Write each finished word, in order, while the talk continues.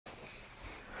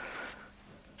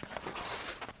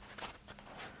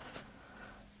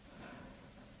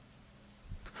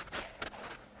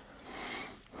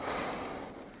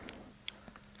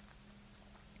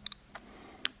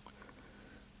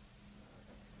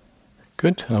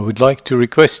Good. I would like to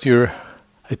request your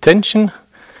attention,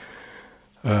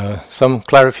 some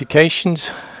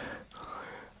clarifications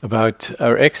about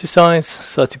our exercise,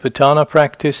 satipatthana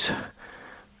practice,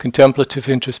 contemplative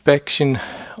introspection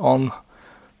on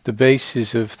the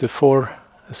basis of the 4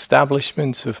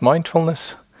 establishments of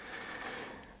mindfulness.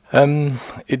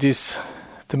 It is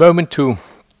the moment to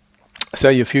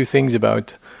say a few things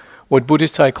about what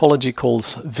Buddhist psychology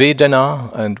calls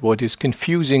vedanā and what is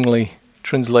confusingly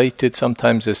translated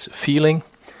sometimes as feeling.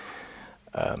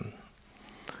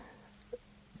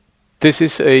 This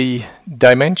is a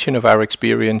dimension of our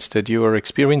experience that you are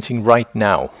experiencing right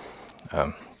now,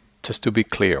 just to be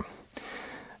clear.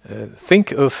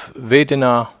 Think of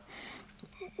vedanā,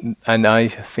 and I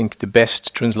think the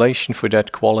best translation for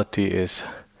that quality is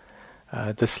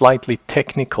the slightly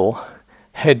technical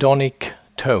hedonic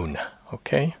tone,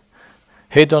 okay?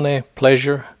 Hedone,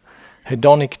 pleasure.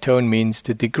 Hedonic tone means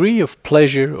the degree of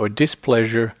pleasure or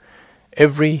displeasure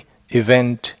every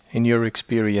event in your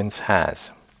experience has.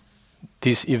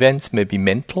 These events may be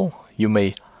mental. You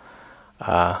may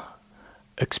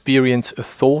experience a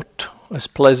thought as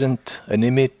pleasant, an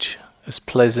image as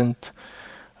pleasant,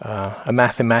 a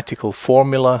mathematical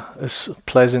formula as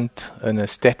pleasant, an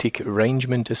aesthetic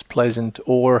arrangement as pleasant,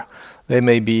 or they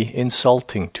may be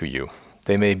insulting to you.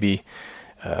 They may be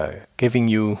giving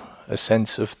you a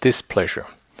sense of displeasure.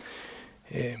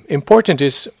 Important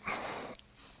is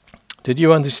that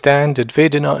you understand that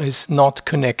vedanā is not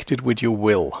connected with your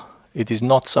will. It is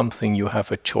not something you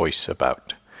have a choice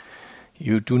about.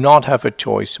 You do not have a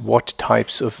choice what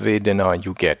types of vedanā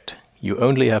you get. You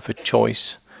only have a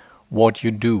choice what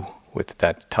you do with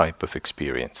that type of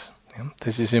experience. Yeah?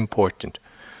 This is important.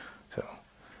 So,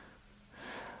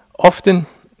 often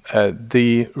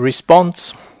the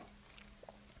response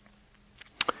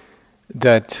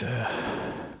that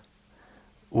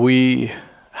we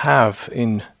have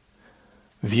in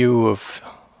view of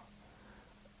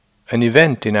an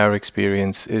event in our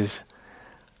experience is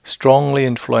strongly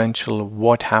influential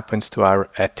what happens to our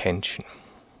attention.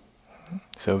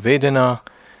 So vedanā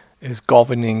is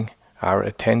governing our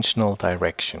attentional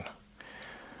direction.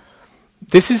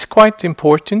 This is quite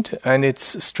important, and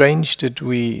it's strange that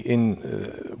we in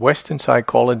Western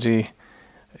psychology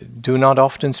do not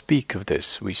often speak of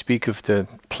this. We speak of the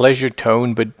pleasure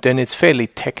tone, but then it's fairly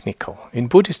technical. In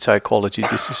Buddhist psychology,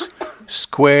 this is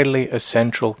squarely a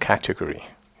central category.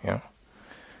 Yeah.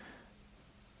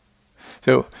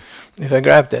 So, if I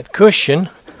grab that cushion,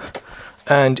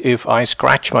 and if I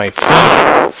scratch my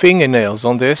fingernails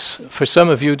on this, for some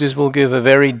of you this will give a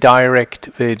very direct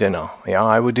vedanā. Yeah,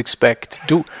 I would expect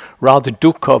rather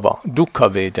dukkha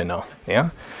vedanā.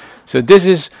 Yeah, so this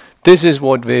is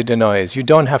what vedanā is. You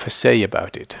don't have a say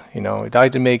about it. You know, it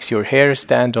either makes your hair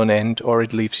stand on end or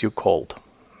it leaves you cold.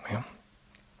 Yeah.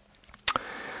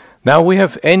 Now we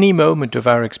have any moment of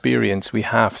our experience, we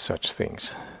have such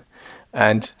things.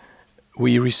 And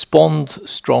we respond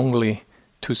strongly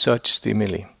to such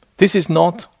stimuli. This is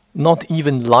not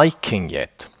even liking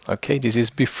yet. Okay, this is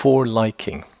before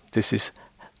liking. This is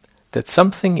that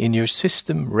something in your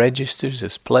system registers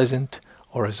as pleasant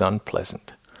or as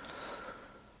unpleasant.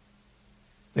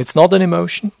 It's not an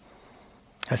emotion.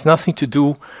 It has nothing to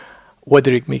do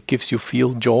whether it gives you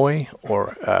feel joy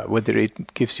or whether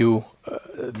it gives you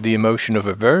the emotion of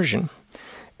aversion.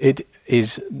 It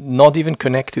is not even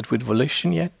connected with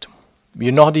volition yet.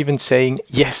 You're not even saying,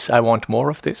 yes, I want more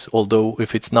of this, although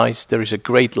if it's nice, there is a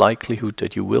great likelihood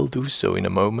that you will do so in a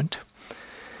moment.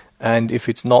 And if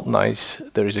it's not nice,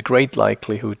 there is a great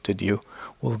likelihood that you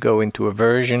will go into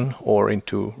aversion or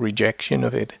into rejection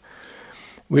of it.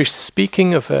 We're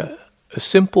speaking of a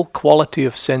simple quality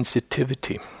of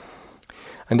sensitivity.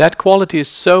 And that quality is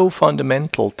so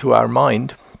fundamental to our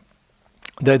mind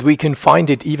that we can find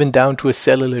it even down to a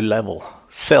cellular level.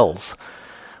 Cells,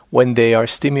 when they are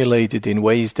stimulated in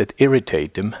ways that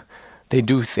irritate them, they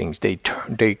do things. They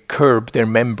curb their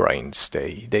membranes.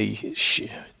 They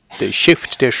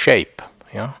shift their shape.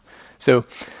 Yeah. So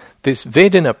this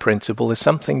vedanā principle is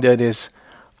something that is,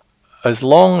 as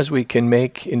long as we can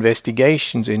make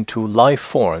investigations into life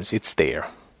forms, it's there.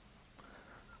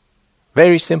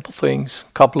 Very simple things,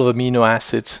 couple of amino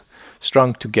acids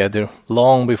strung together,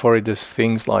 long before it does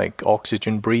things like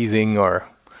oxygen breathing or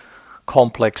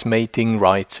complex mating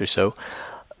rites or so,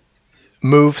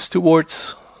 moves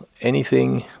towards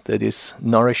anything that is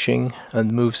nourishing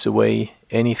and moves away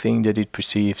anything that it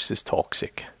perceives as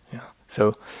toxic. Yeah.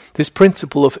 So this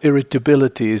principle of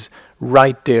irritability is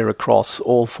right there across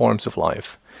all forms of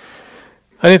life.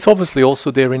 And it's obviously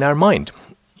also there in our mind.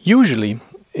 Usually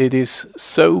it is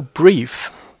so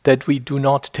brief that we do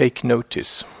not take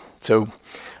notice. So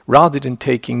rather than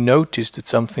taking notice that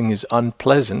something is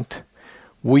unpleasant,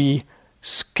 we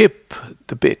skip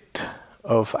the bit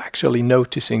of actually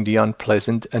noticing the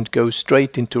unpleasant and go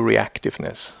straight into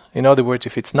reactiveness. In other words,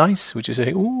 if it's nice, we just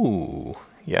say, ooh,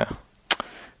 yeah,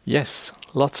 yes,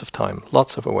 lots of time,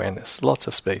 lots of awareness, lots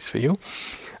of space for you.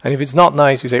 And if it's not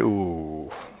nice, we say,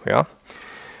 ooh, yeah.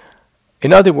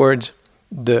 In other words,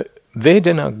 the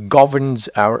Vedana governs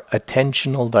our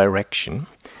attentional direction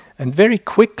and very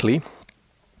quickly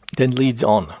then leads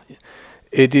on.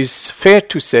 It is fair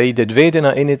to say that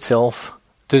Vedana in itself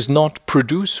does not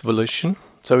produce volition,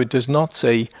 so it does not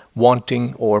say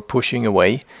wanting or pushing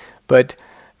away, but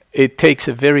it takes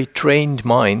a very trained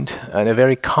mind and a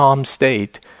very calm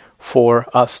state for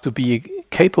us to be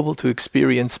capable to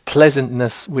experience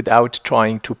pleasantness without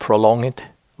trying to prolong it,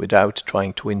 without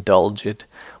trying to indulge it,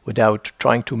 without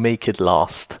trying to make it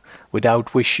last,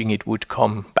 without wishing it would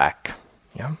come back.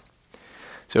 Yeah.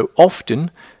 So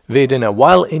often, Vedana,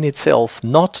 while in itself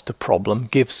not the problem,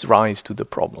 gives rise to the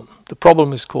problem. The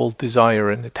problem is called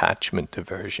desire and attachment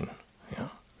aversion. Yeah.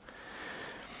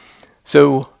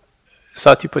 So,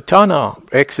 Satipatthana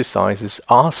exercises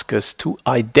ask us to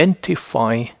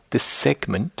identify the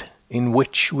segment in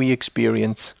which we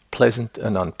experience pleasant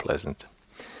and unpleasant.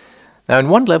 Now, on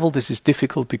one level, this is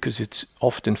difficult because it's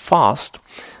often fast,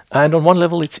 and on one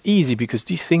level, it's easy because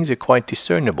these things are quite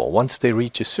discernible. Once they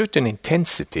reach a certain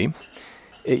intensity,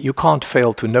 you can't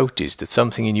fail to notice that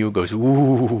something in you goes,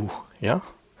 ooh, yeah,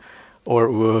 or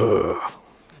whoa.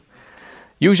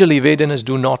 Usually, Vedanas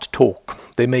do not talk;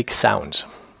 they make sounds.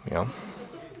 Yeah,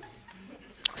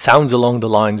 sounds along the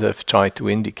lines I've tried to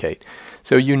indicate.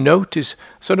 So you notice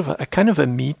sort of a kind of a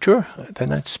meter,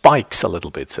 then it spikes a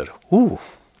little bit, sort of, ooh.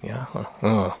 Yeah,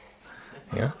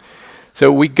 yeah.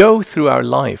 So we go through our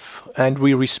life and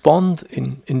we respond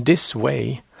in this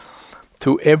way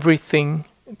to everything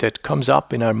that comes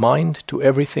up in our mind, to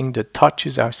everything that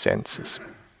touches our senses.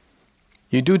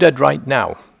 You do that right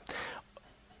now.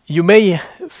 You may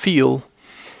feel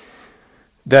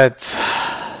that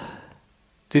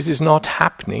this is not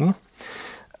happening,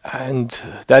 and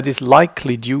that is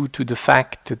likely due to the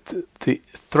fact that the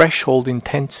threshold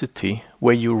intensity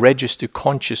where you register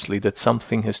consciously that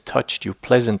something has touched you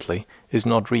pleasantly is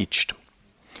not reached.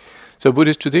 So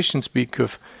Buddhist traditions speak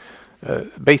of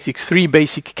three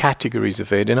basic categories of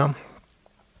Vedana.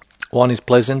 One is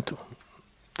pleasant,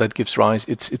 that gives rise.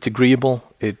 It's agreeable.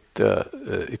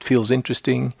 It feels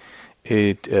interesting.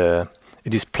 It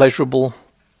is pleasurable,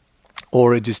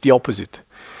 or it is the opposite.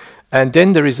 And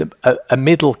then there is a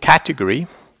middle category.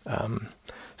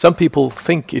 Some people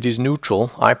think it is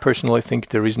neutral. I personally think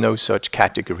there is no such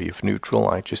category of neutral.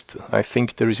 I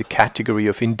think there is a category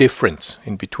of indifference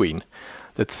in between.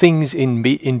 That things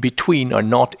in between are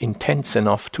not intense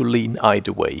enough to lean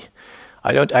either way.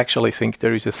 I don't actually think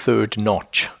there is a third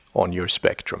notch on your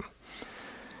spectrum.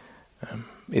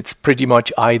 It's pretty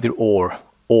much either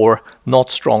or not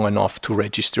strong enough to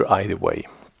register either way.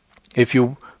 If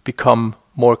you become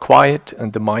more quiet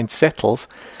and the mind settles,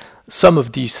 some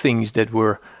of these things that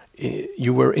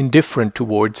you were indifferent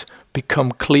towards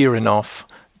become clear enough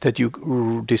that you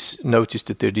notice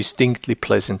that they're distinctly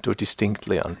pleasant or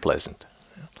distinctly unpleasant.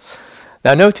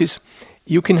 Now notice,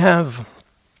 you can have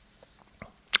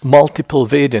multiple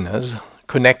Vedanas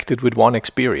connected with one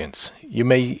experience. You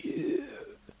may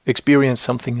experience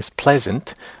something as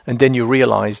pleasant, and then you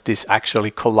realize this actually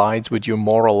collides with your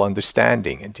moral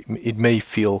understanding, and it may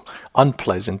feel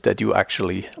unpleasant that you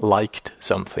actually liked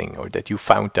something or that you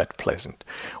found that pleasant.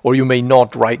 Or you may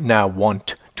not right now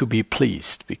want to be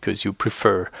pleased because you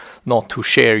prefer not to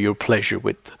share your pleasure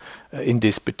with in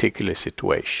this particular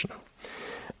situation.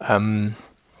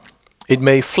 It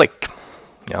may flick.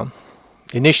 Yeah?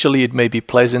 Initially it may be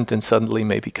pleasant and suddenly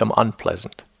may become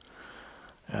unpleasant.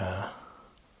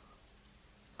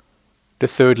 The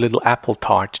third little apple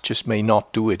tart just may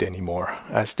not do it anymore,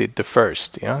 as did the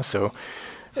first. Yeah, so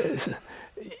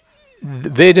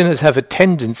Vedanas have a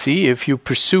tendency, if you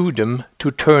pursue them, to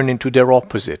turn into their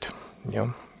opposite. You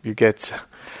know, you get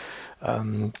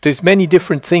there's many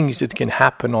different things that can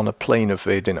happen on a plane of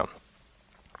Vedana.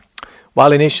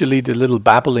 While initially the little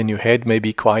babble in your head may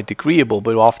be quite agreeable,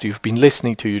 but after you've been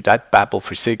listening to that babble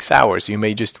for 6 hours, you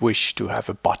may just wish to have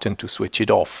a button to switch it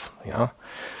off. Yeah.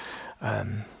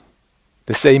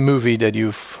 The same movie that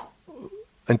you've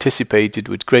anticipated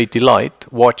with great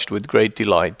delight, watched with great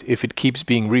delight, if it keeps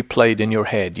being replayed in your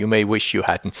head, you may wish you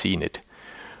hadn't seen it.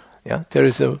 Yeah,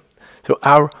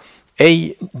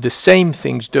 the same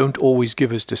things don't always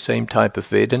give us the same type of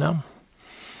Vedana,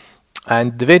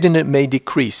 and the Vedana may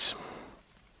decrease.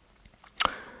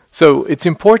 So it's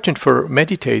important for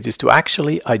meditators to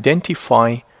actually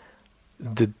identify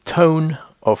the tone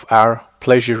of our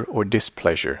pleasure or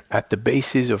displeasure, at the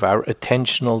basis of our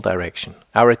attentional direction.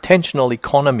 Our attentional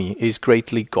economy is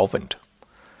greatly governed.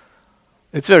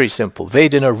 It's very simple.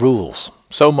 Vedana rules.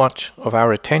 So much of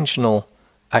our attentional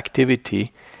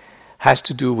activity has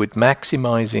to do with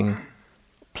maximizing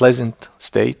pleasant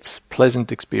states,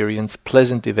 pleasant experience,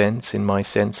 pleasant events in my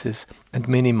senses, and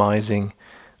minimizing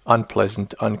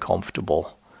unpleasant,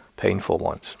 uncomfortable, painful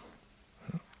ones.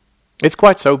 It's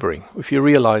quite sobering if you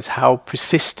realize how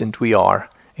persistent we are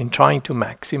in trying to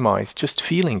maximize just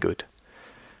feeling good.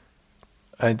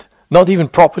 And not even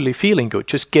properly feeling good,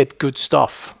 just get good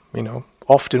stuff.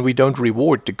 Often we don't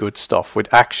reward the good stuff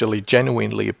with actually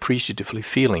genuinely, appreciatively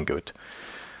feeling good.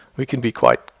 We can be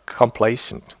quite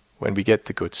complacent when we get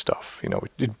the good stuff.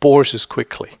 It bores us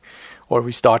quickly, or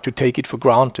we start to take it for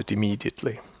granted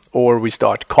immediately, or we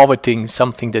start coveting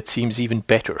something that seems even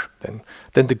better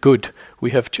than the good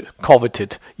we have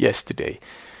coveted yesterday,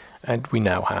 and we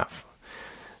now have.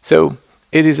 So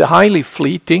it is a highly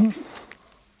fleeting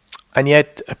and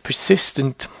yet a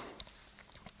persistent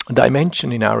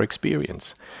dimension in our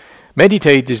experience.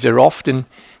 Meditators are often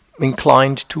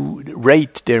inclined to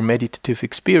rate their meditative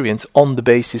experience on the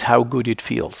basis how good it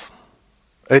feels.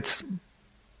 It's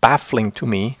baffling to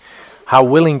me how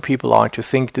willing people are to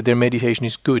think that their meditation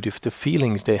is good if the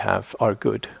feelings they have are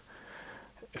good.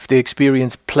 If they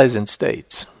experience pleasant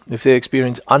states, if they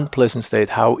experience unpleasant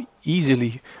states, how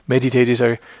easily meditators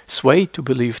are swayed to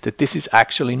believe that this is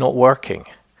actually not working.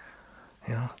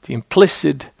 The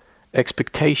implicit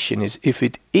expectation is, if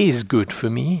it is good for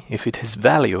me, if it has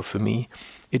value for me,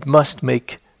 it must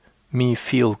make me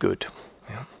feel good.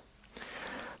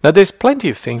 Now there's plenty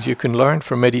of things you can learn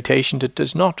from meditation that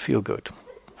does not feel good.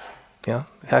 It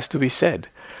has to be said.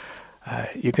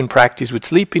 You can practice with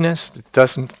sleepiness, that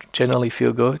doesn't generally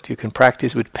feel good. You can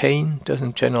practice with pain,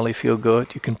 doesn't generally feel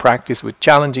good. You can practice with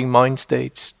challenging mind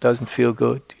states, doesn't feel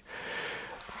good.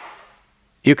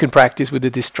 You can practice with a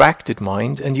distracted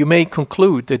mind, and you may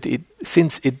conclude that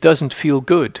since it doesn't feel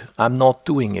good, I'm not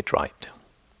doing it right.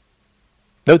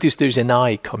 Notice there's an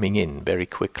I coming in very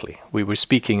quickly. We were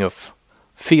speaking of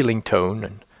feeling tone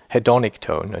and hedonic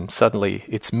tone, and suddenly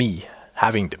it's me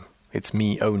having them. It's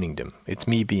me owning them. It's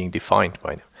me being defined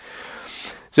by them.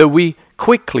 So we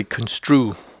quickly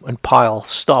construe and pile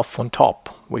stuff on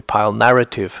top. We pile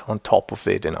narrative on top of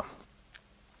Vedana.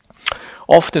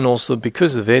 Often also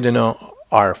because the Vedana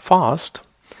are fast,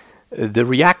 the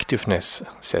reactiveness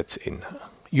sets in.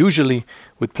 Usually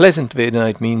with pleasant Vedana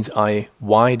it means I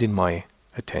widen my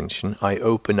attention, I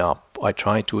open up, I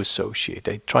try to associate,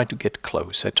 I try to get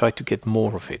close, I try to get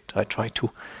more of it, I try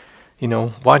to,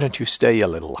 why don't you stay a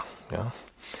little?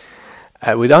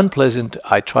 With unpleasant,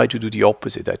 I try to do the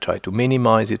opposite. I try to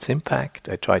minimize its impact,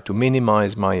 I try to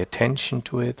minimize my attention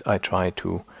to it, I try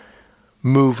to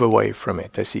move away from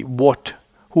it. I see what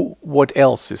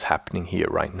else is happening here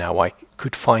right now. I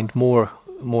could find more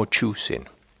juice in.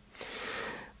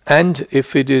 And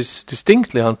if it is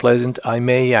distinctly unpleasant, I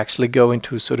may actually go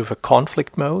into sort of a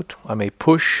conflict mode. I may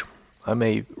push. I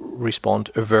may respond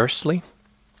aversely.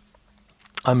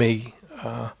 I may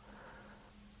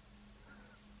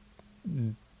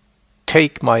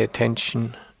take my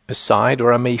attention aside,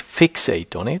 or I may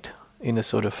fixate on it in a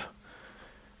sort of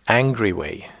angry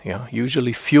way,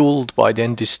 usually fueled by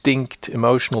then distinct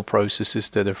emotional processes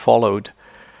that are following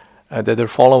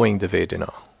the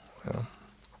Vedana.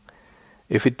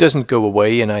 If it doesn't go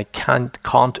away and I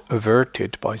can't avert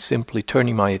it by simply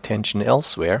turning my attention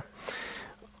elsewhere,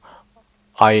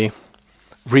 I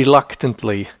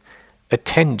reluctantly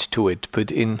attend to it,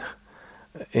 but in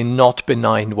not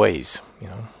benign ways.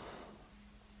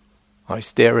 I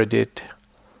stare at it,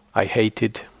 I hate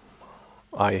it,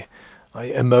 I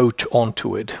emote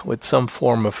onto it with some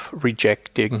form of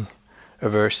rejecting,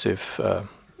 aversive,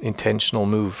 intentional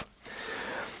move.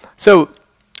 So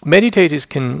meditators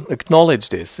can acknowledge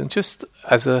this, and just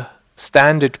as a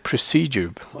standard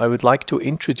procedure, I would like to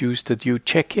introduce that you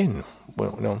check in.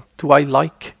 Do I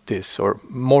like this? Or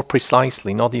more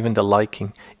precisely, not even the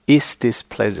liking, is this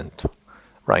pleasant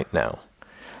right now?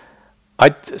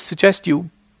 I'd suggest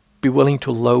you be willing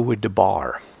to lower the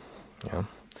bar.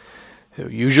 So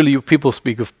usually people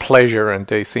speak of pleasure and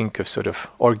they think of sort of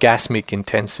orgasmic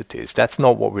intensities. That's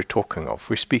not what we're talking of.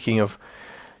 We're speaking of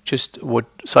just what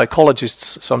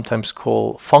psychologists sometimes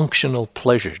call functional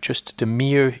pleasure. Just the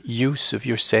mere use of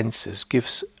your senses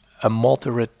gives a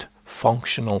moderate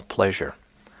functional pleasure.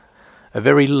 A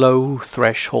very low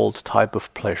threshold type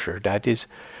of pleasure that is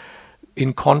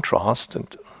in contrast,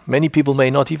 and many people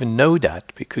may not even know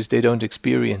that because they don't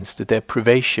experience the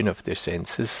deprivation of their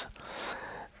senses,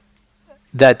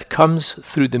 that comes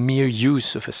through the mere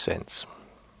use of a sense.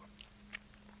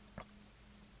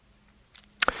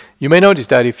 You may notice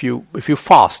that if you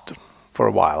fast for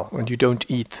a while and you don't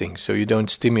eat things, so you don't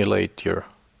stimulate your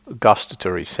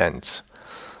gustatory sense,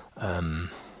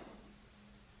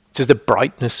 just the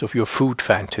brightness of your food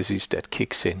fantasies that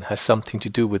kicks in has something to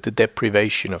do with the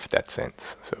deprivation of that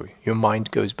sense. So your mind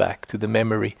goes back to the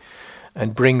memory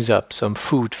and brings up some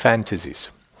food fantasies,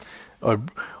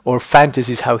 or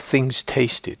fantasies how things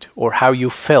tasted, or how you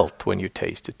felt when you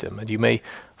tasted them. And you may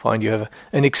find you have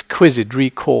an exquisite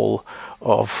recall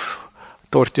of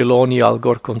tortelloni al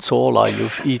gorgonzola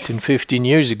you've eaten 15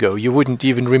 years ago. You wouldn't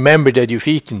even remember that you've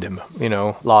eaten them,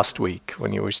 last week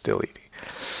when you were still eating.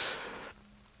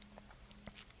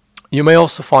 You may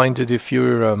also find that if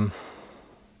you're,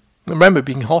 remember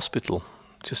being in hospital,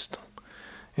 just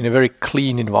in a very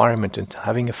clean environment and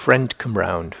having a friend come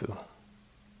round who,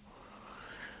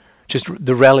 just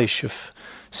the relish of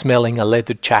smelling a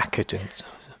leather jacket and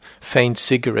faint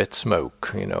cigarette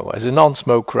smoke. As a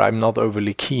non-smoker, I'm not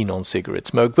overly keen on cigarette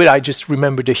smoke, but I just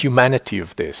remember the humanity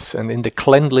of this. And in the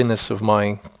cleanliness of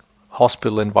my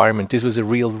hospital environment, this was a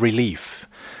real relief.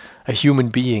 A human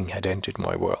being had entered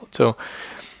my world. So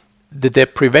the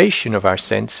deprivation of our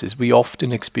senses we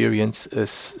often experience as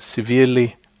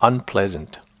severely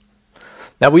unpleasant.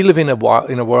 Now we live in a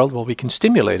world where we can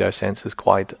stimulate our senses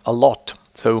quite a lot.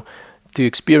 So to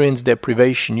experience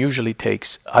deprivation usually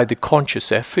takes either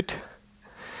conscious effort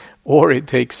or it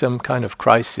takes some kind of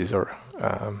crisis or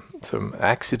some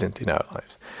accident in our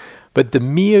lives. But the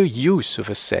mere use of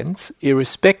a sense,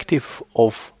 irrespective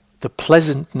of the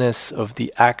pleasantness of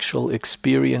the actual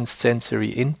experienced sensory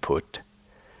input,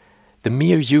 the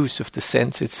mere use of the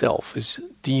sense itself is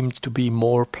deemed to be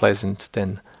more pleasant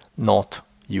than not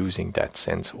using that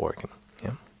sense organ.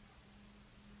 Yeah?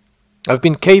 I've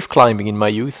been cave climbing in my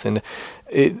youth, and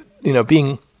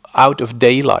being out of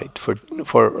daylight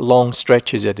for long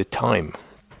stretches at a time.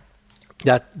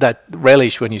 That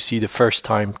relish when you see the first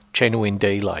time genuine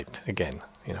daylight again.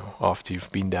 After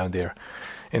you've been down there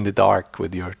in the dark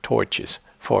with your torches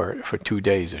for 2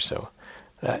 days or so.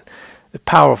 That a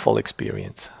powerful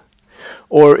experience.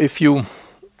 Or if you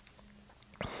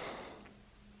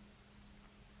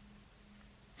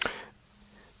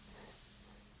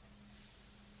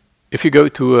go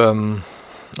to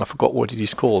I forgot what it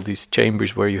is called, these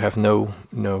chambers where you have no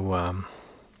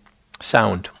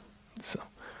sound. So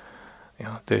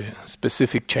the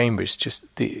specific chambers,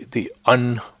 just the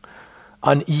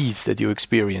unease that you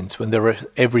experience when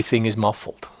everything is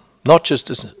muffled. Not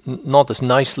as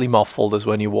nicely muffled as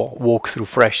when you walk through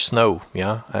fresh snow,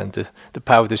 and the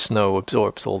powder snow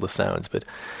absorbs all the sounds. But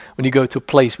when you go to a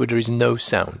place where there is no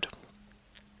sound,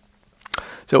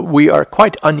 so we are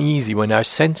quite uneasy when our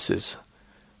senses,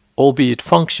 albeit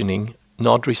functioning,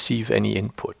 not receive any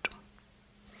input.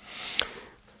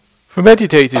 For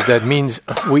meditators, that means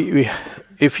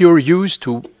if you're used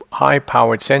to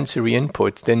high-powered sensory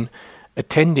input, then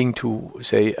attending to,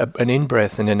 say, an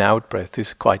in-breath and an out-breath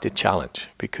is quite a challenge,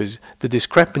 because the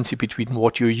discrepancy between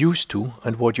what you're used to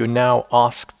and what you're now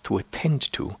asked to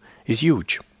attend to is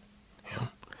huge.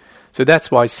 So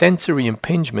that's why sensory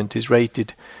impingement is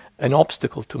rated an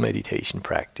obstacle to meditation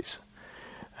practice.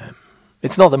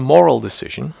 It's not a moral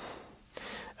decision.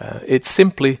 It's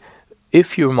simply,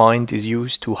 if your mind is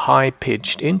used to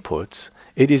high-pitched inputs,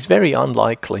 it is very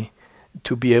unlikely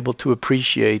to be able to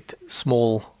appreciate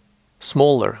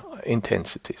smaller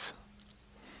intensities.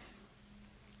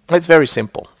 It's very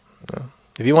simple.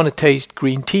 If you want to taste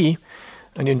green tea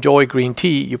and enjoy green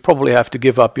tea, you probably have to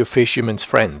give up your fisherman's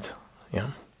friend.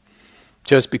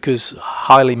 Just because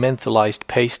highly mentholized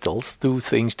pastils do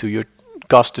things to your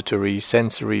gustatory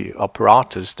sensory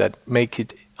apparatus that make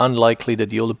it unlikely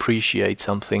that you'll appreciate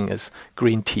something as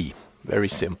green tea. Very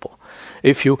simple.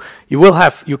 If you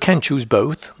can choose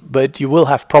both, but you will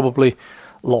have probably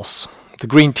loss. The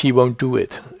green tea won't do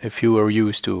it if you are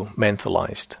used to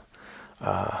mentholized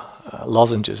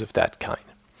lozenges of that kind.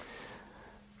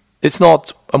 It's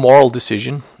not a moral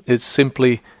decision. It's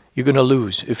simply you're going to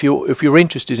lose. If you're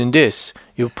interested in this,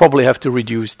 you'll probably have to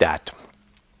reduce that.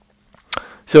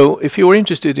 So if you're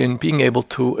interested in being able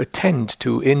to attend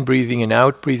to in-breathing and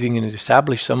out-breathing and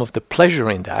establish some of the pleasure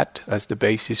in that as the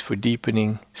basis for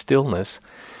deepening stillness,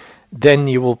 then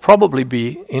you will probably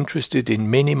be interested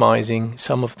in minimizing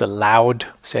some of the loud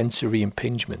sensory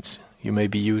impingements you may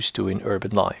be used to in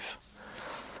urban life.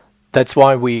 That's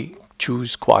why we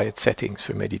choose quiet settings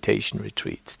for meditation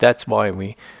retreats. That's why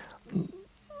we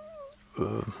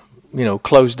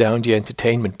close down the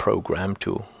entertainment program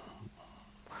to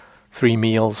 3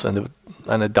 meals and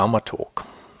a Dhamma talk,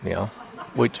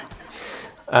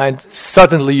 and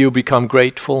suddenly you become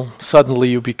grateful. Suddenly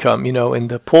you become, in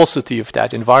the paucity of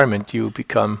that environment, you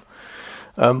become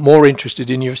more interested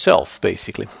in yourself,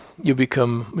 basically. You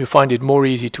find it more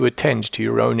easy to attend to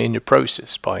your own inner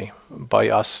process by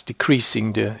us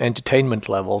decreasing the entertainment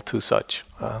level to such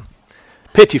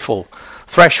pitiful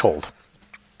threshold.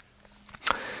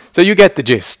 So you get the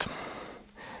gist.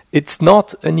 It's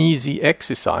not an easy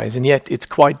exercise, and yet it's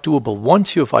quite doable.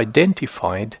 Once you've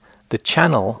identified the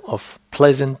channel of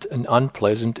pleasant and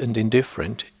unpleasant and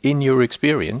indifferent in your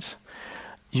experience,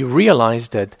 you realize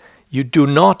that you do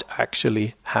not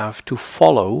actually have to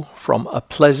follow from a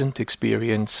pleasant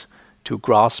experience to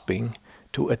grasping,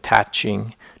 to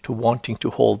attaching, to wanting to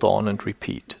hold on and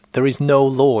repeat. There is no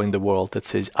law in the world that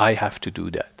says, I have to do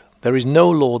that. There is no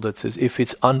law that says, if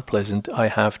it's unpleasant, I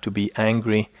have to be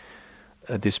angry,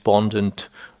 despondent,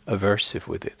 aversive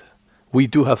with it. We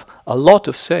do have a lot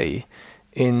of say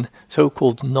in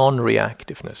so-called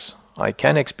non-reactiveness. I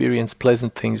can experience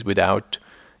pleasant things without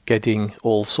getting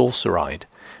all saucer-eyed.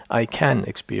 I can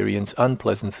experience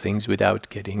unpleasant things without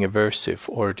getting aversive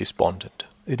or despondent.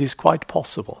 It is quite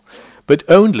possible. But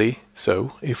only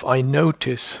so if I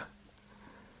notice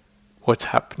what's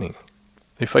happening.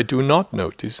 If I do not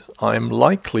notice, I am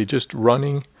likely just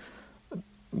running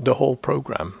the whole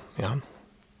program. Yeah?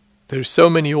 There's so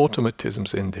many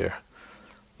automatisms in there.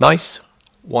 Nice,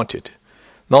 want it.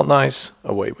 Not nice,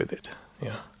 away with it.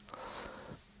 Yeah.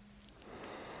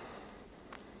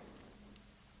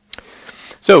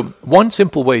 So, one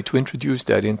simple way to introduce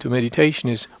that into meditation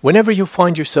is whenever you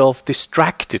find yourself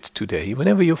distracted today,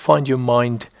 whenever you find your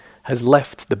mind has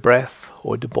left the breath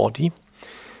or the body,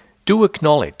 do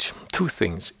acknowledge two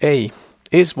things. A,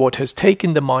 is what has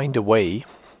taken the mind away,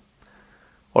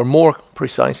 or more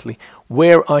precisely,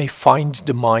 where I find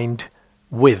the mind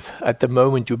with at the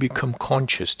moment you become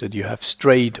conscious that you have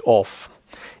strayed off.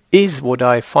 Is what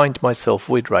I find myself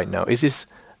with right now, is this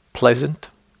pleasant?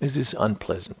 Is this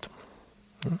unpleasant?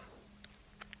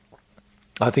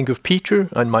 I think of Peter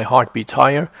and my heart beats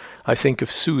higher. I think of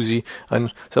Susie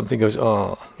and something goes,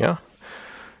 oh, yeah?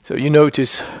 So you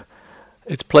notice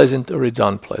it's pleasant or it's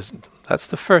unpleasant. That's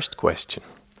the first question.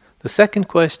 The second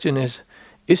question is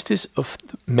this of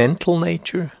mental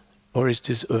nature or is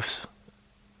this of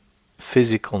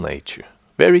physical nature?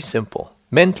 Very simple.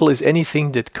 Mental is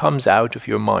anything that comes out of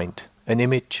your mind. An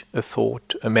image, a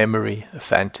thought, a memory, a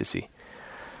fantasy.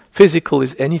 Physical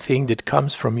is anything that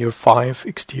comes from your 5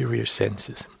 exterior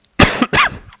senses.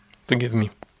 Forgive me.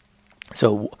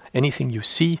 So anything you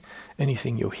see,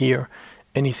 anything you hear,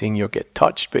 anything you get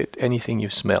touched with, anything you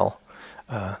smell.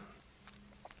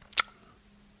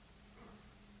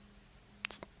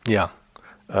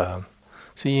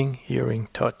 Seeing, hearing,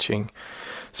 touching,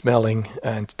 smelling,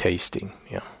 and tasting.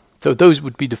 Yeah. So those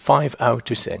would be the 5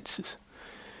 outer senses.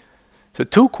 So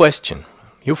 2 questions.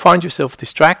 You find yourself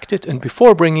distracted, and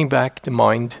before bringing back the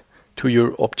mind to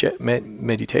your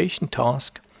meditation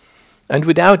task, and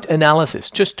without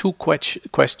analysis, just 2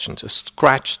 questions, a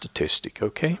scratch statistic,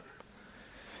 okay?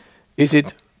 Is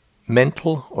it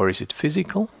mental or is it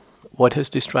physical? What has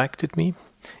distracted me?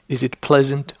 Is it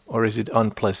pleasant or is it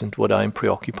unpleasant, what I'm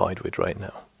preoccupied with right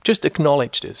now? Just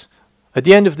acknowledge this. At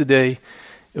the end of the day,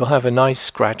 you'll have a nice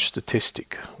scratch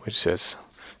statistic, which says,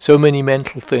 so many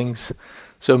mental things,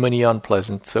 so many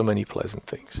unpleasant, so many pleasant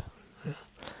things.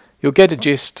 You'll get a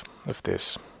gist of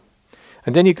this.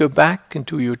 And then you go back and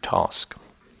do your task.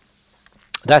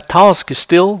 That task is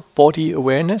still body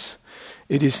awareness.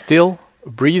 It is still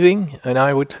breathing. And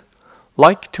I would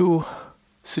like to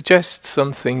suggest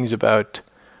some things about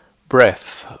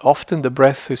breath. Often the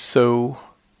breath is so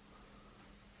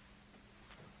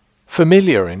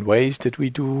familiar in ways that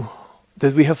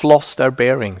we have lost our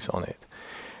bearings on it.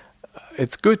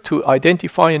 It's good to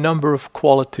identify a number of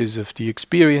qualities of the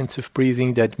experience of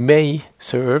breathing that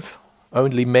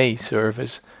only may serve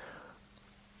as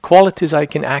qualities I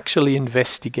can actually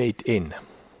investigate in.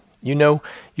 You know,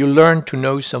 you learn to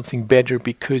know something better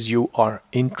because you are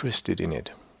interested in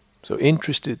it. So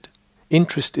interest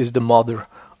is the mother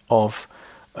of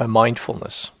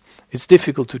mindfulness. It's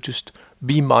difficult to just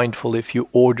be mindful if you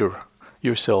order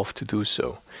yourself to do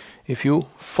so. If you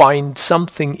find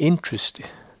something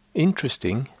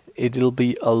interesting, it'll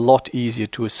be a lot easier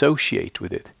to associate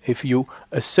with it. If you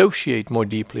associate more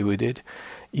deeply with it,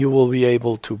 you will be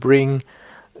able to bring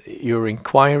your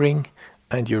inquiring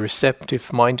and your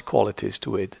receptive mind qualities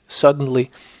to it. Suddenly,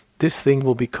 this thing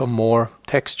will become more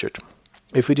textured.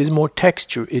 If it is more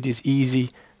textured, it is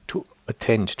easy to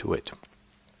attend to it.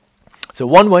 So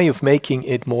one way of making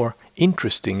it more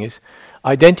interesting is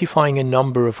identifying a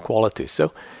number of qualities.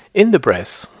 So in the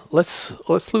breath, let's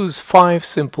lose 5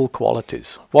 simple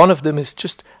qualities. One of them is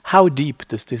just how deep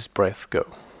does this breath go?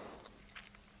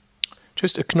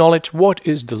 Just acknowledge what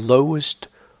is the lowest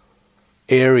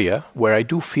area where I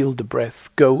do feel the breath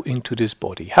go into this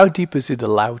body. How deep is it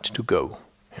allowed to go?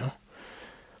 Yeah.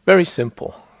 Very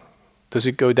simple. Does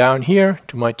it go down here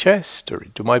to my chest or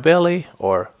to my belly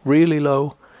or really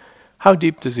low? How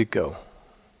deep does it go?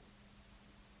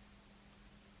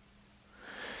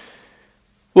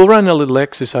 We'll run a little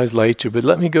exercise later, but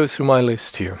let me go through my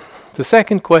list here. The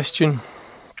second question,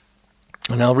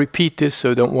 and I'll repeat this,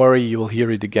 so don't worry, you'll hear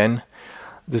it again.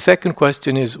 The second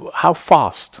question is, how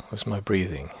fast was my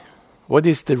breathing? What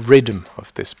is the rhythm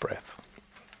of this breath?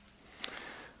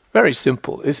 Very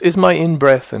simple. Is my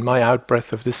in-breath and my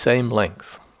out-breath of the same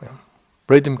length? Yeah.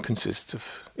 Rhythm consists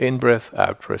of in-breath,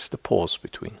 out-breath, the pause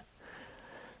between.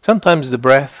 Sometimes the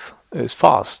breath is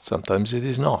fast, sometimes it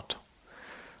is not.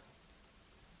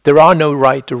 There are no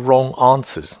right or wrong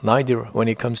answers, neither when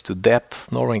it comes to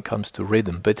depth nor when it comes to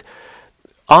rhythm. But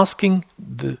asking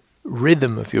the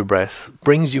rhythm of your breath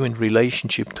brings you in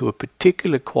relationship to a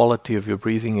particular quality of your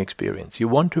breathing experience. You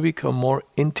want to become more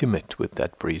intimate with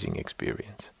that breathing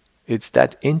experience. It's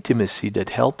that intimacy that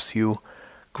helps you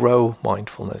grow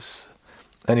mindfulness.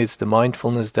 And it's the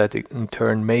mindfulness that in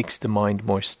turn makes the mind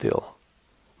more still.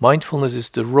 Mindfulness is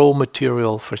the raw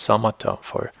material for samatha,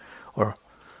 or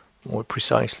more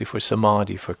precisely for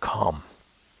samadhi, for calm.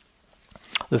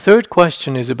 The third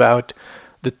question is about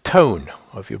the tone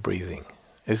of your breathing.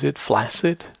 Is it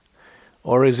flaccid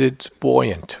or is it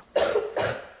buoyant?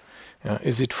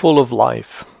 Is it full of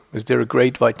life? Is there a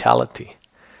great vitality?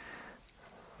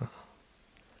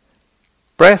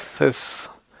 Breath has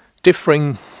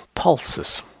differing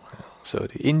pulses. So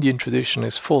the Indian tradition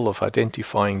is full of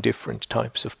identifying different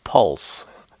types of pulse.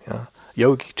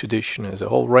 Yogic tradition has a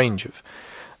whole range of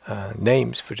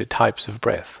names for the types of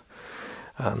breath.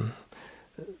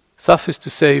 Suffice to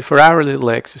say, for our little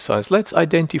exercise, let's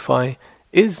identify,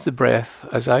 is the breath,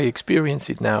 as I experience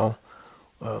it now,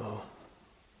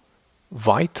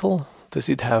 vital? Does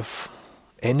it have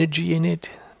energy in it?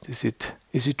 Is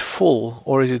it full,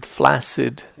 or is it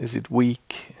flaccid? Is it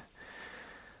weak?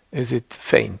 Is it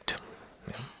faint?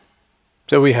 Yeah.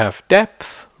 So we have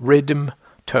depth, rhythm,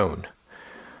 tone.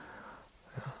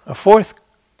 A fourth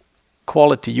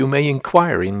quality you may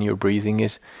inquire in your breathing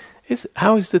is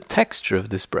how is the texture of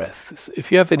this breath?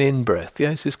 If you have an in-breath,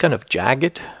 is this kind of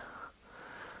jagged?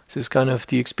 Is this kind of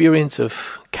the experience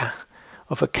of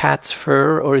a cat's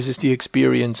fur, or is this the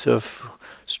experience of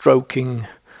stroking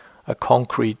a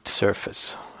concrete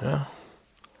surface? Yeah?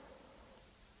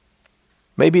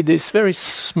 Maybe this very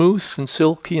smooth and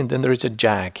silky, and then there is a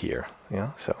jag here.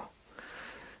 Yeah, so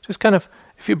just kind of,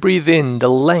 if you breathe in, the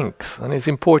length, and it's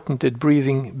important that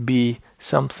breathing be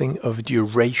something of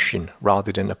duration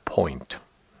rather than a point.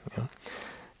 Yeah?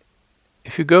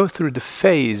 If you go through the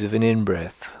phase of an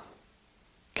in-breath,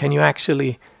 can you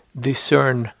actually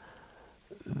discern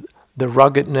the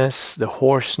ruggedness, the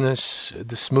hoarseness,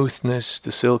 the smoothness,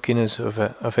 the silkiness of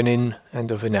an in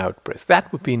and of an out breath?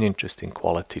 That would be an interesting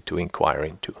quality to inquire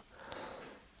into.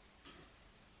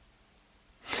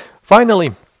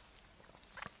 Finally,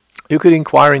 you could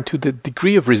inquire into the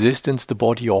degree of resistance the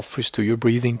body offers to your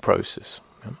breathing process.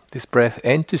 This breath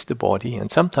enters the body,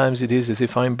 and sometimes it is as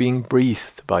if I'm being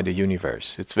breathed by the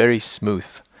universe. It's very smooth.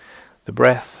 The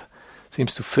breath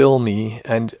seems to fill me,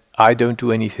 and I don't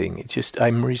do anything. It's just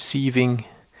I'm receiving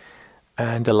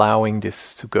and allowing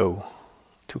this to go,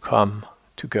 to come,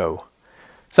 to go.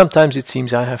 Sometimes it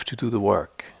seems I have to do the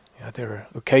work. There are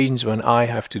occasions when I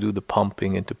have to do the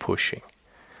pumping and the pushing.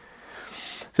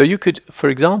 So you could, for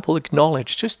example,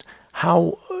 acknowledge just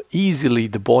how easily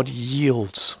the body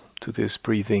yields to this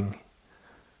breathing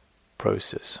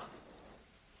process.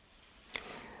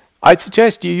 I'd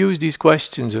suggest you use these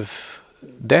questions of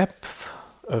depth,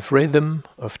 of rhythm,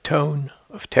 of tone,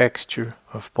 of texture,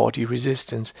 of body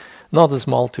resistance, not as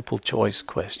multiple choice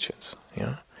questions.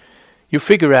 You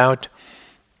figure out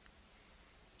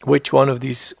which one of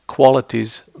these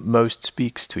qualities most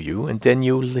speaks to you, and then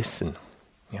you listen.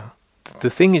 The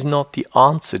thing is not the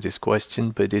answer to this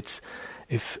question, but it's,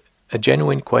 if a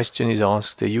genuine question is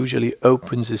asked, it usually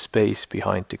opens a space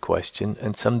behind the question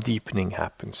and some deepening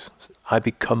happens. I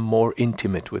become more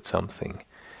intimate with something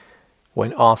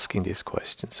when asking this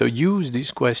question. So use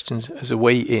these questions as a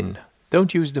way in.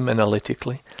 Don't use them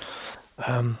analytically.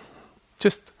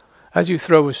 Just as you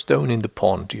throw a stone in the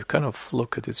pond, you kind of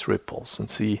look at its ripples and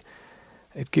see.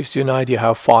 It gives you an idea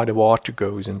how far the water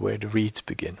goes and where the reeds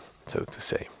begin, so to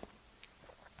say.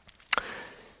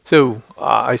 So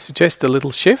I suggest a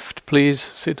little shift. Please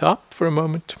sit up for a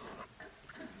moment.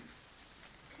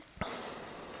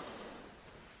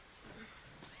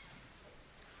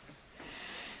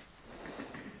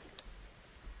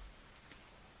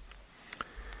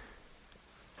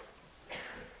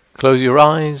 Close your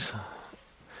eyes.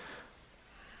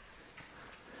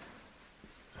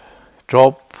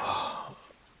 Drop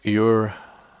your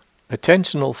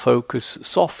attentional focus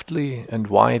softly and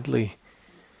widely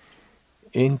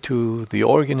into the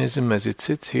organism as it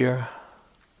sits here.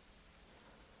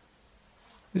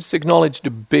 Just acknowledge the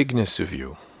bigness of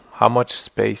you, how much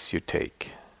space you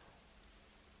take.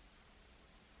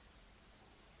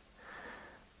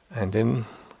 And then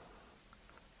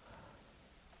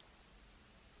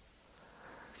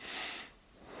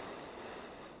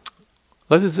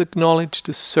let us acknowledge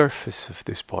the surface of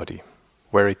this body,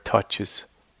 where it touches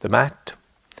the mat,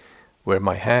 where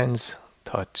my hands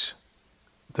touch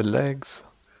the legs,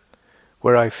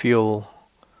 where I feel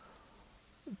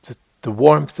the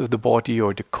warmth of the body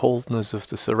or the coldness of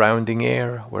the surrounding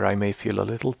air, where I may feel a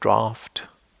little draft.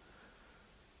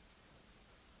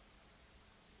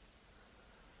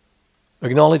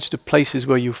 Acknowledge the places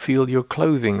where you feel your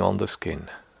clothing on the skin.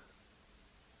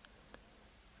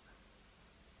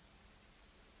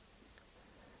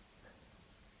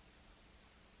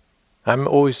 I'm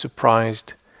always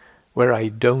surprised where I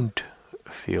don't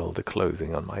feel the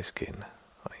clothing on my skin.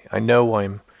 I know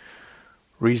I'm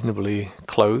reasonably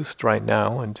clothed right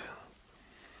now, and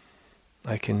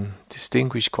I can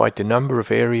distinguish quite a number of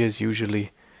areas,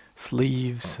 usually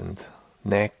sleeves and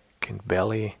neck and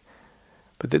belly.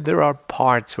 But there are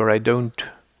parts where I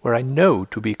know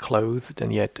to be clothed,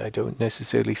 and yet I don't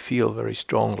necessarily feel very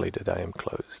strongly that I am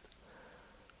clothed.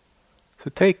 So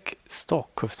take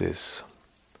stock of this.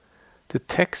 The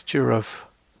texture of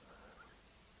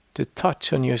the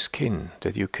touch on your skin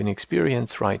that you can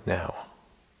experience right now.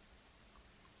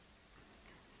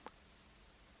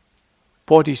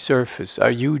 Body surface,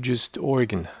 are you just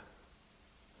organ?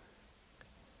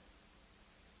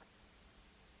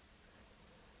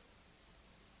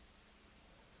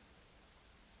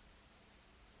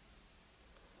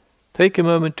 Take a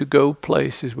moment to go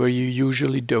places where you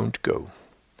usually don't go.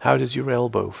 How does your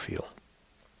elbow feel?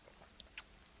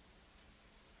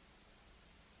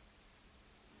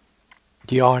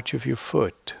 The arch of your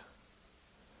foot.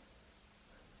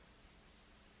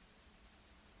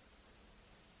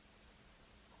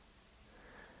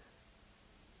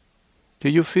 Do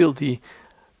you feel the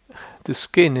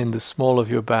skin in the small of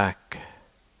your back?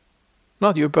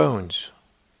 Not your bones,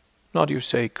 not your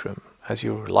sacrum, as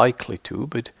you're likely to,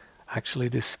 but actually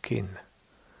the skin.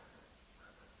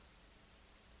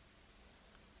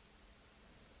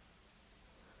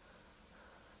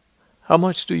 How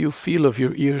much do you feel of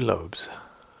your earlobes?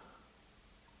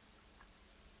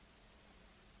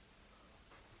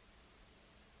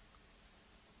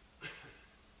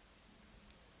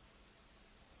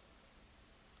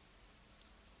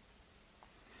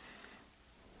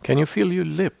 Can you feel your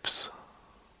lips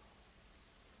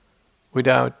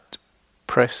without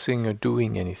pressing or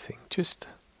doing anything? Just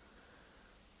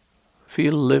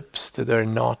feel lips that are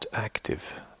not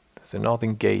active, that are not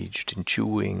engaged in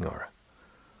chewing or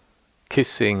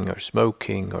kissing or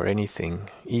smoking or anything,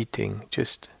 eating.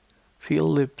 Just feel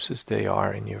lips as they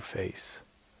are in your face.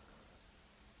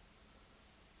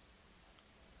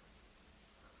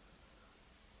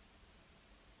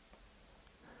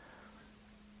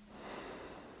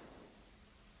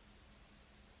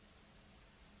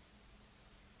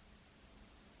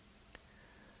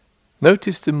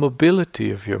 Notice the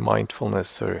mobility of your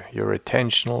mindfulness or your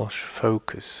attentional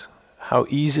focus. How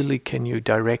easily can you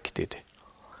direct it?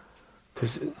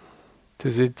 Does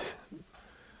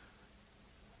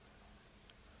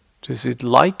it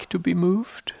like to be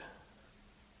moved?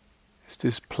 Is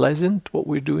this pleasant, what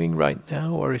we're doing right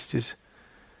now, or is this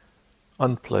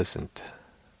unpleasant?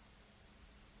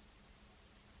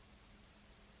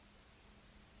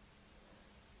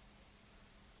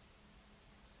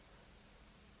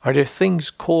 Are there things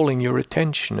calling your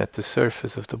attention at the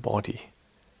surface of the body?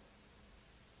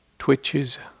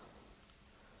 Twitches,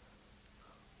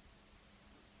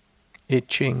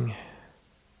 itching,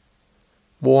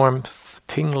 warmth,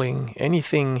 tingling,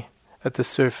 anything at the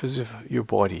surface of your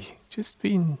body. Just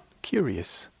being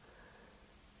curious.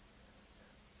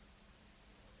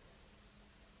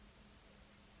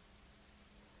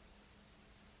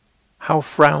 How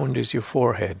frowned is your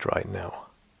forehead right now?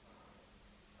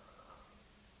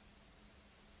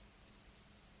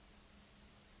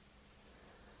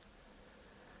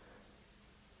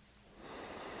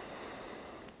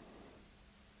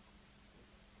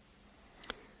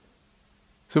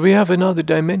 So we have another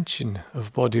dimension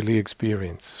of bodily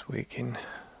experience.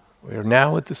 We're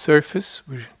now at the surface,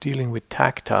 we're dealing with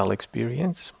tactile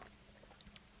experience.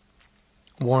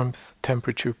 Warmth,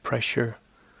 temperature, pressure,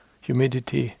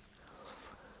 humidity,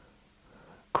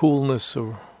 coolness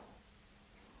or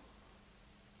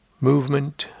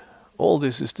movement, all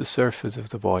this is the surface of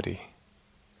the body.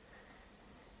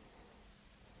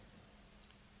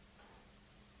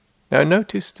 Now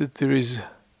notice that there is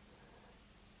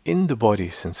in the body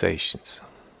sensations,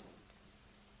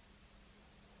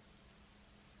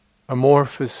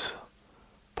 amorphous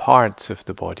parts of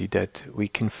the body that we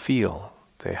can feel.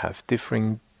 They have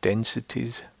differing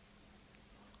densities,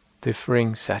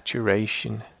 differing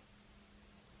saturation,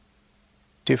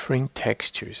 differing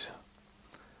textures.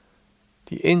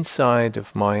 The inside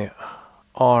of my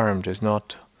arm does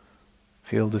not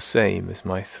feel the same as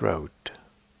my throat.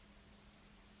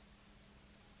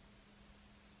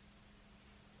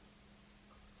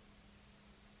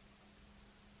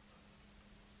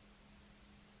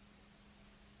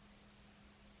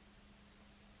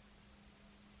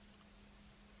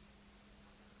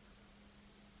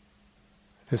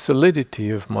 The solidity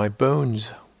of my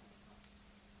bones,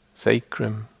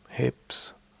 sacrum,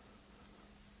 hips,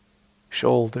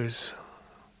 shoulders,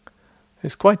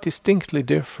 is quite distinctly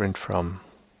different from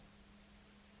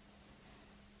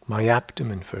my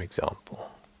abdomen, for example.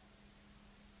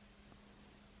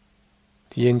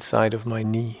 The inside of my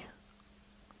knee.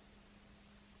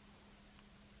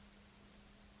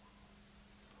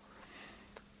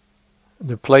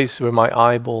 The place where my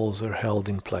eyeballs are held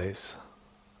in place.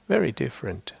 Very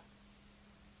different.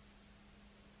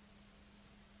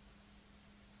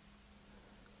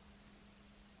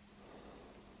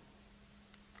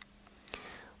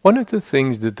 One of the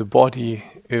things that the body,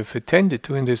 if attended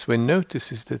to in this way,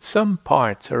 notices that some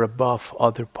parts are above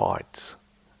other parts.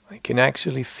 I can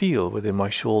actually feel whether my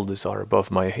shoulders are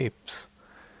above my hips.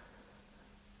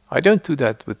 I don't do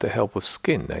that with the help of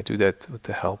skin, I do that with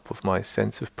the help of my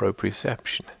sense of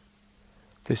proprioception.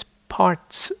 There's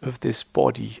parts of this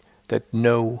body that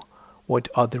know what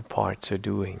other parts are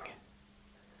doing.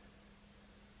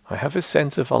 I have a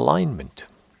sense of alignment.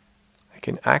 I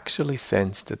can actually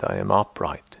sense that I am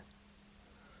upright.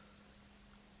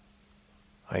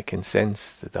 I can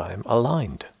sense that I am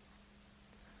aligned.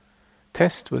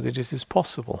 Test whether this is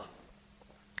possible.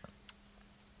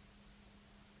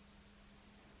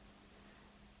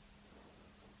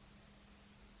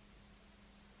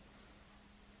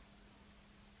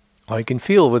 I can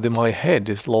feel whether my head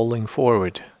is lolling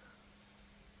forward.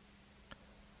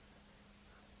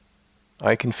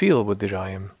 I can feel whether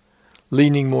I am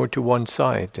leaning more to one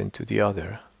side than to the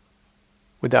other,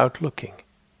 without looking.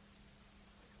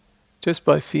 Just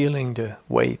by feeling the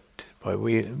weight,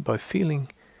 by feeling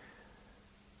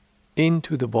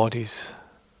into the body's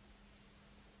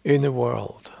inner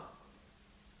world.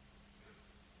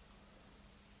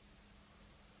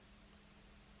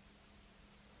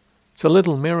 It's a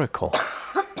little miracle.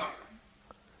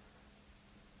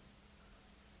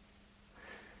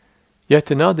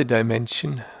 Yet another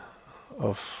dimension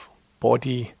of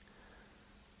body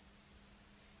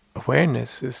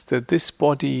awareness is that this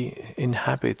body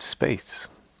inhabits space.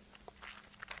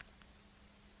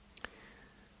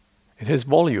 It has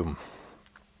volume.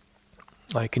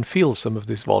 I can feel some of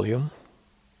this volume.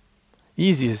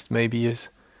 Easiest maybe is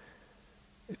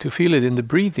to feel it in the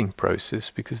breathing process,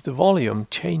 because the volume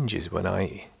changes when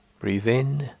I breathe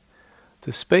in.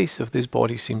 The space of this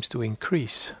body seems to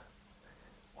increase.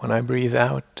 When I breathe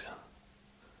out,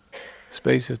 the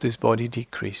space of this body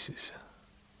decreases,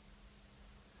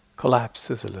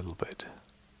 collapses a little bit.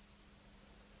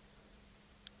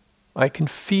 I can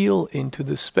feel into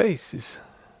the spaces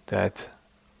that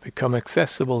become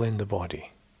accessible in the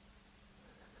body.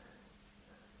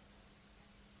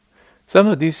 Some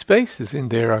of these spaces in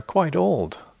there are quite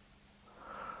old.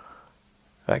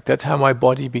 In fact, that's how my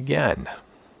body began.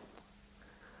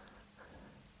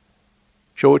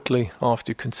 Shortly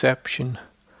after conception,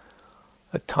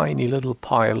 a tiny little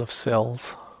pile of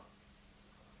cells,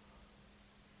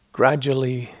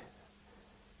 gradually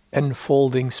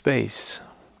enfolding space,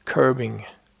 curbing,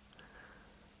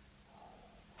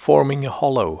 forming a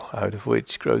hollow out of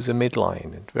which grows a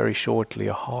midline and very shortly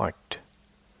a heart.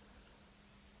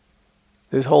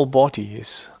 This whole body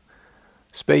is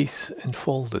space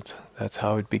enfolded. That's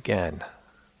how it began.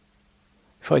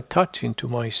 If I touch into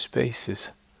my spaces,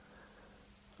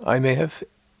 I may have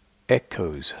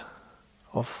echoes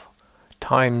of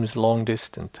times long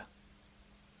distant.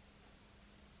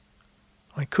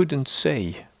 I couldn't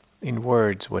say in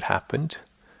words what happened,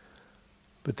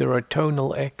 but there are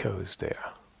tonal echoes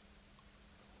there.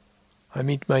 I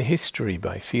meet my history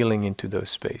by feeling into those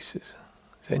spaces,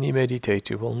 as any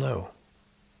meditator will know.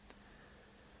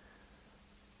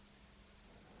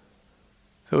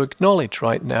 So acknowledge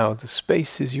right now the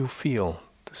spaces you feel,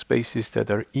 the spaces that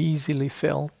are easily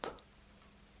felt,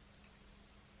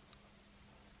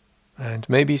 And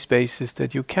maybe spaces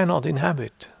that you cannot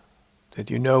inhabit, that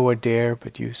you know are there,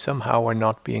 but you somehow are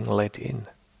not being let in.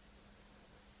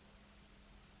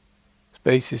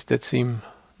 Spaces that seem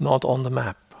not on the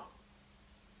map.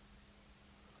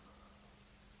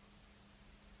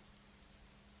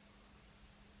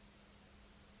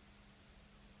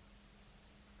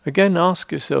 Again,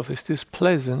 ask yourself, is this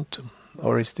pleasant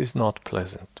or is this not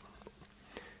pleasant?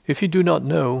 If you do not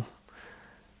know,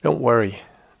 don't worry.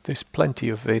 There's plenty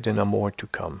of vedanā more to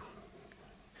come.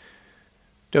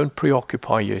 Don't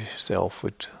preoccupy yourself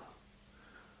with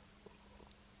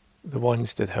the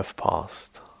ones that have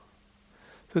passed.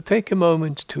 So take a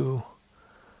moment to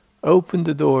open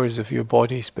the doors of your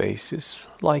body spaces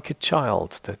like a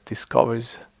child that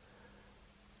discovers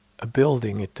a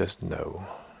building it doesn't know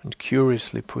and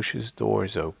curiously pushes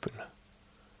doors open,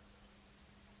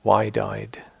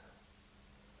 wide-eyed.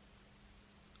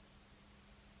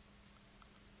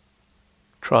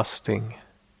 Trusting,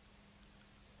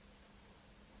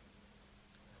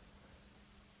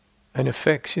 an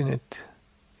affectionate,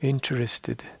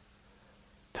 interested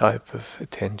type of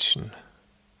attention.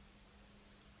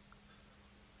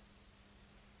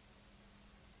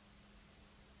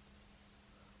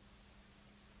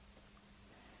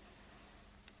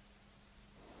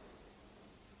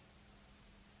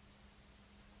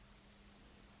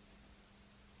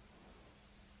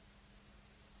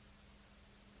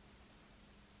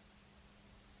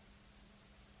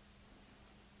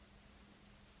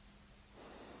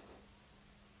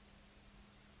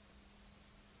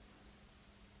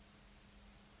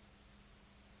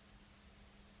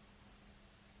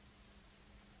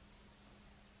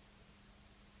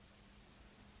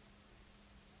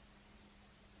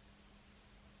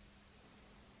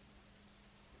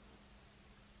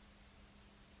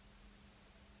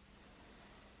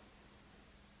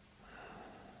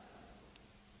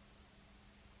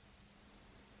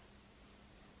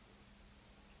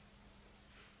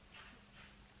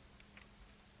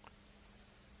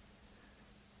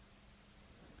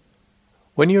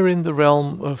 When you're in the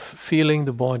realm of feeling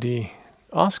the body,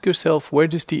 ask yourself, where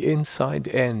does the inside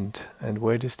end and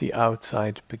where does the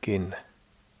outside begin?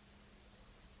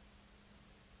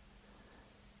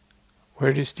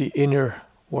 Where does the inner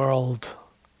world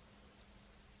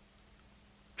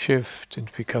shift and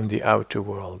become the outer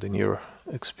world in your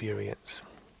experience?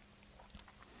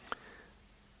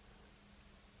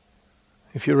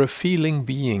 If you're a feeling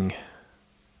being,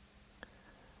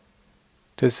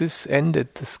 does this end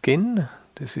at the skin?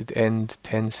 Does it end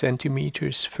 10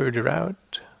 centimeters further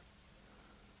out?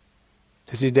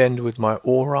 Does it end with my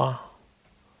aura?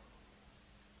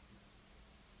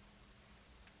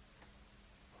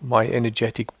 My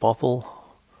energetic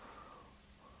bubble?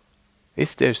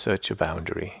 Is there such a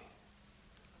boundary?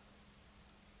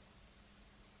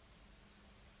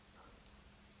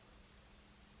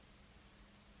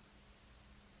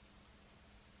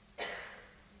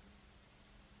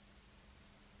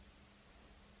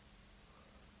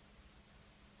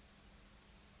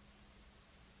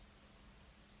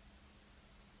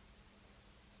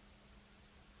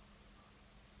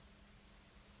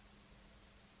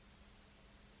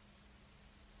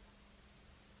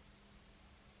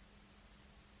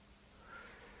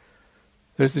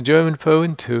 There's a German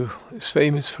poet who is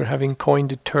famous for having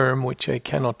coined a term which I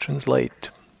cannot translate,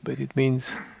 but it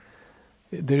means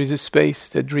there is a space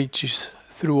that reaches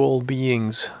through all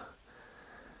beings.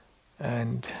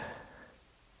 And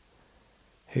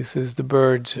he says the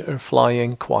birds are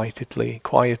flying quietly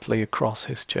across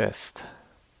his chest.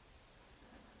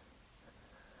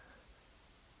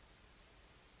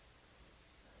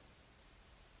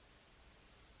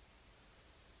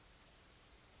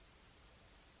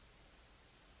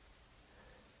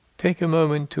 Take a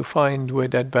moment to find where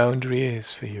that boundary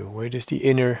is for you. Where does the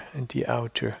inner and the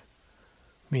outer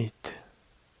meet?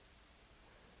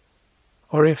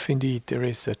 Or if indeed there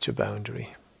is such a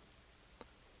boundary.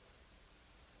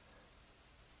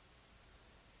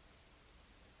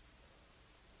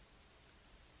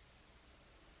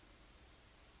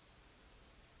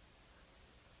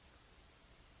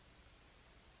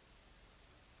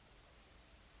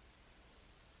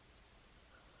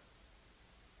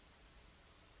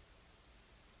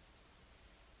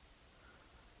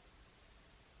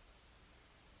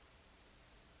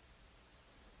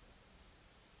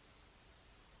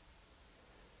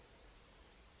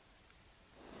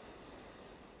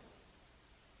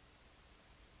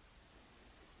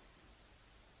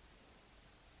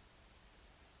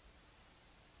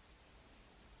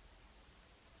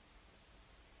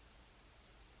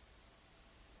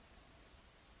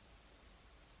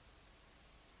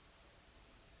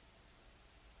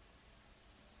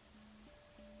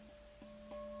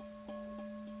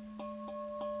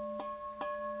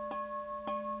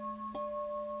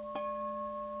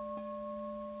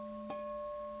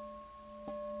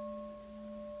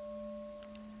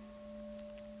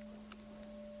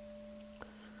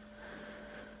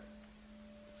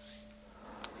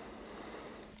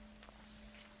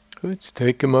 Good.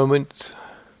 Take a moment.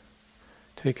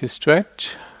 Take a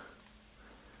stretch.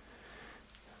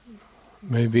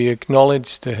 Maybe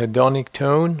acknowledge the hedonic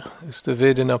tone. Is the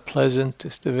vedanā pleasant?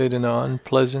 Is the vedanā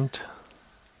unpleasant?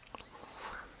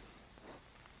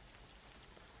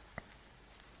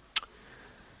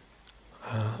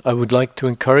 I would like to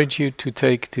encourage you to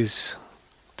take these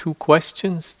 2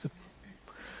 questions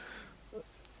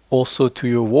also to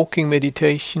your walking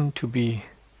meditation, to be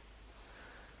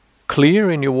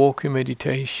clear in your walking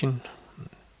meditation.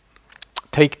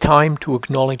 Take time to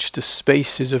acknowledge the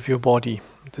spaces of your body,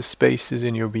 the spaces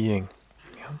in your being.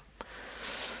 Yeah.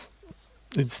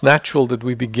 It's natural that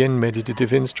we begin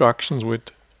meditative instructions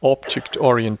with object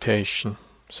orientation,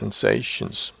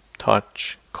 sensations,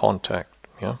 touch, contact.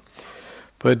 Yeah.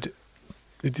 But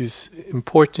it is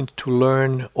important to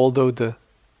learn, although the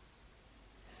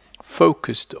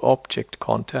focused object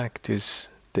contact is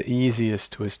the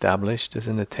easiest to establish as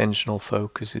an attentional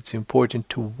focus, it's important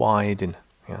to widen,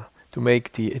 to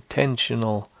make the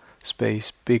attentional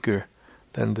space bigger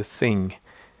than the thing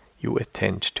you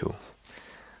attend to.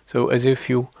 So as if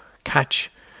you catch,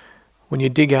 when you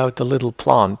dig out the little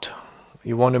plant,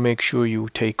 you want to make sure you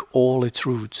take all its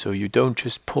roots, so you don't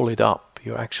just pull it up,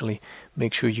 you actually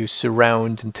make sure you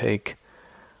surround and take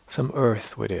some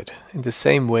earth with it. In the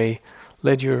same way,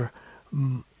 let your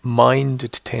mind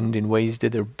attend in ways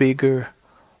that are bigger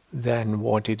than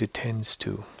what it attends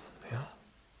to. Yeah?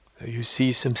 So you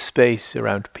see some space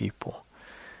around people.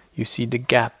 You see the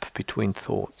gap between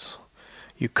thoughts.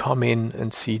 You come in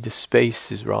and see the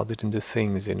spaces rather than the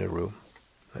things in a room.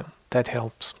 Yeah? That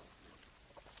helps.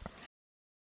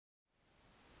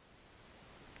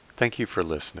 Thank you for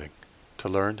listening. To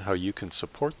learn how you can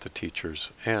support the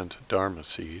teachers and Dharma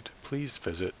Seed, please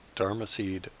visit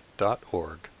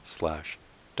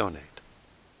dharmaseed.org/donate.